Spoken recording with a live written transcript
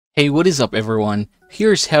Hey, what is up everyone?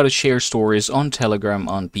 Here's how to share stories on Telegram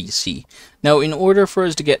on PC. Now, in order for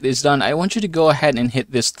us to get this done, I want you to go ahead and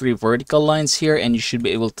hit these three vertical lines here, and you should be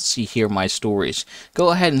able to see here my stories. Go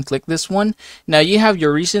ahead and click this one. Now, you have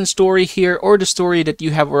your recent story here, or the story that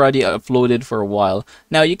you have already uploaded for a while.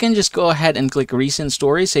 Now, you can just go ahead and click recent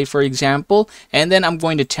story, say for example, and then I'm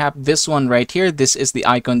going to tap this one right here. This is the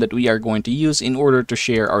icon that we are going to use in order to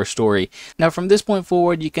share our story. Now, from this point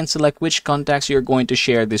forward, you can select which contacts you're going to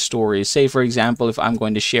share this story. Say for example, if I'm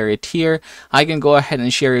going to share it here, I can go ahead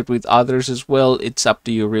and share it with others as well. It's up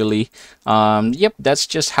to you really. Yep, that's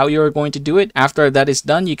just how you're going to do it. After that is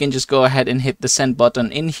done, you can just go ahead and hit the send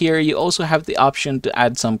button in here. You also have the option to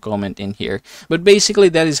add some comment in here. But basically,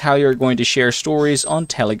 that is how you're going to share stories on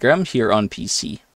Telegram here on PC.